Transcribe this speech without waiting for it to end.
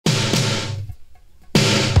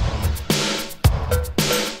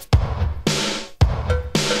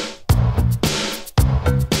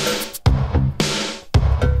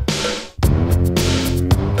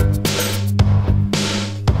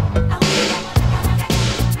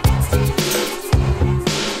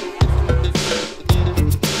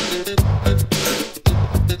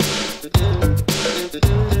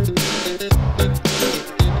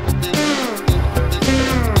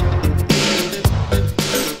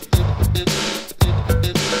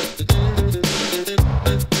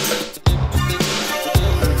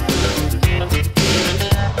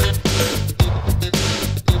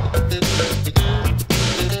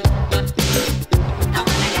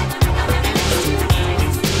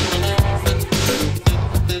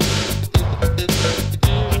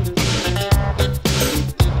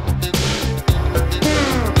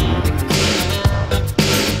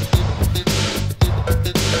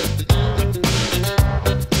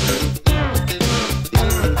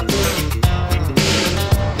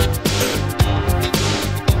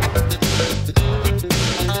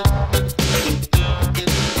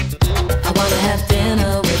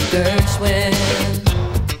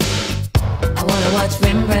watch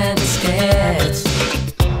Rembrandt's sketch.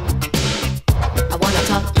 I wanna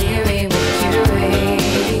talk theory with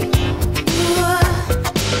Curie. Ooh,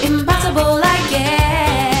 impossible, I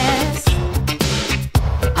guess.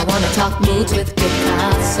 I wanna talk moods with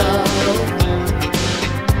Picasso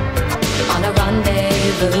on a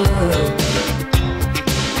rendezvous.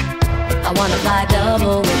 I wanna fly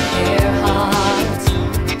double with Earhart.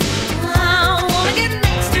 I wanna get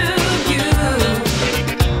next to you,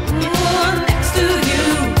 ooh, next to you.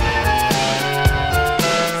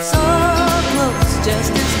 So close,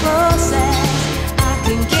 just as close as I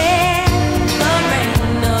can get. The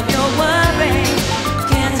rain of your worry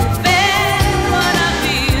can't defend what I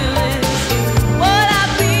feel is what I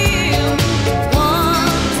feel.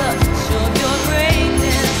 One touch of your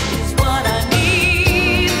greatness is what I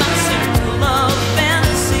need. My circle of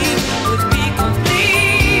fantasy would be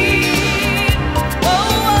complete.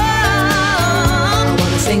 Oh, I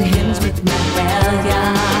wanna sing hymns with Mahalia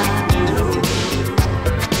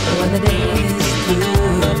when the day is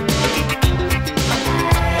through.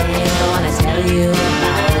 I wanna tell you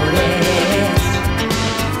about it.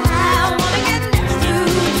 I wanna get next to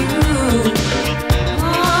you,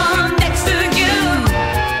 oh, next to you.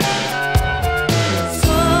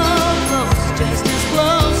 So close, just as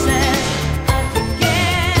close as I can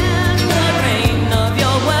get. The rain of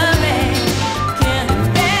your worry can't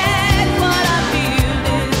affect what I feel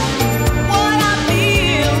is what I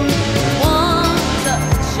feel. One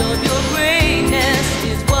touch of your greatness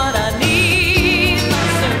is what I need. My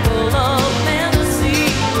circle of fantasy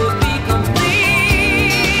would be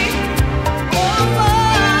complete. Oh,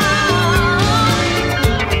 oh.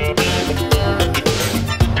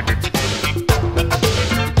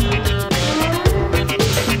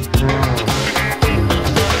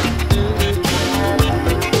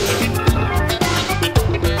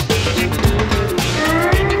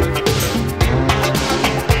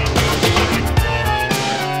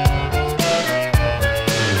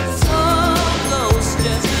 So close,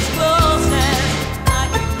 just as close as I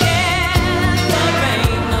can get. The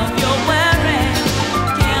rain of your worry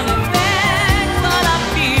can't affect what I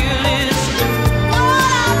feel is what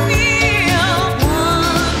I feel.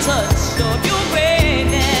 One touch of your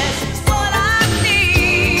greatness is what I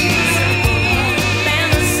need.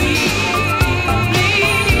 Fantasy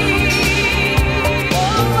complete.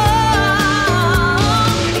 Oh, oh.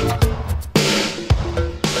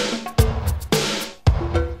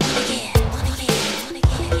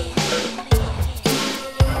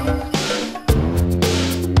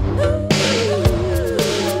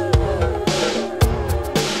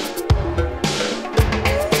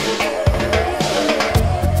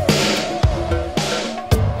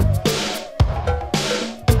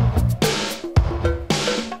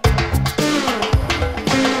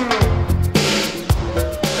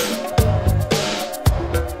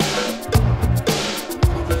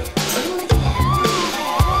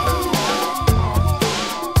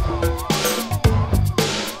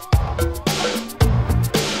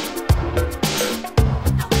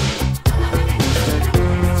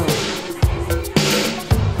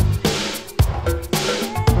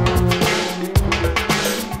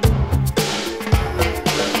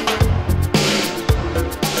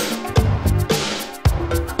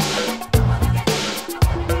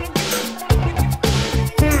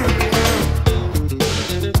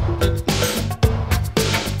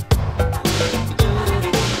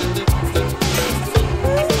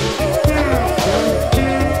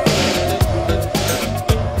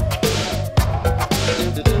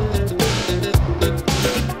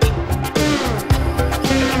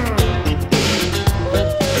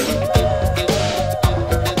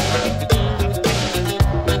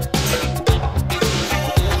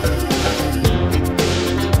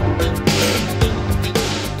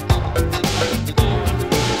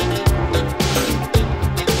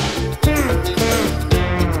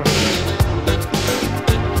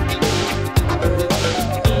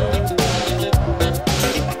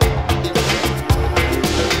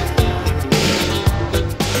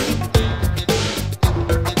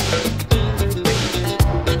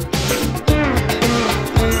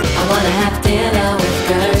 I wanna have dinner with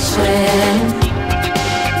Gershwin.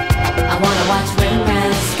 I wanna watch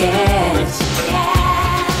Rembrandt's sketch.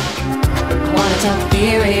 I wanna talk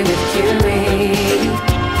theory with Curie.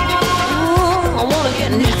 Ooh, I wanna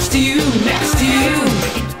get next to you, next to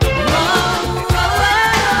you.